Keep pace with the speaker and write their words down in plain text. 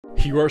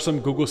Here are some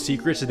Google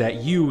secrets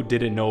that you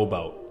didn't know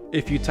about.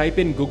 If you type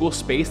in Google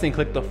space and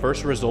click the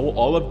first result,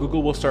 all of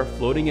Google will start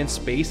floating in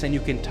space and you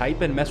can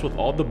type and mess with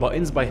all the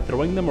buttons by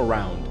throwing them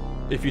around.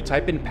 If you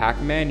type in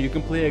Pac-Man, you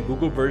can play a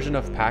Google version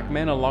of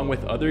Pac-Man along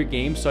with other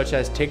games such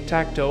as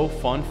Tic-Tac-Toe,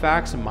 Fun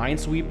Facts,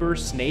 Minesweeper,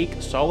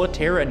 Snake,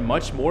 Solitaire, and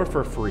much more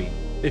for free.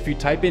 If you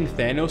type in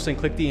Thanos and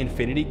click the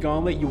Infinity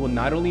Gauntlet, you will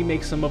not only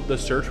make some of the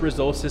search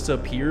results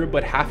disappear,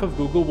 but half of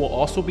Google will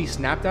also be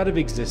snapped out of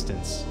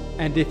existence.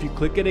 And if you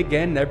click it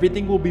again,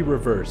 everything will be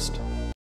reversed.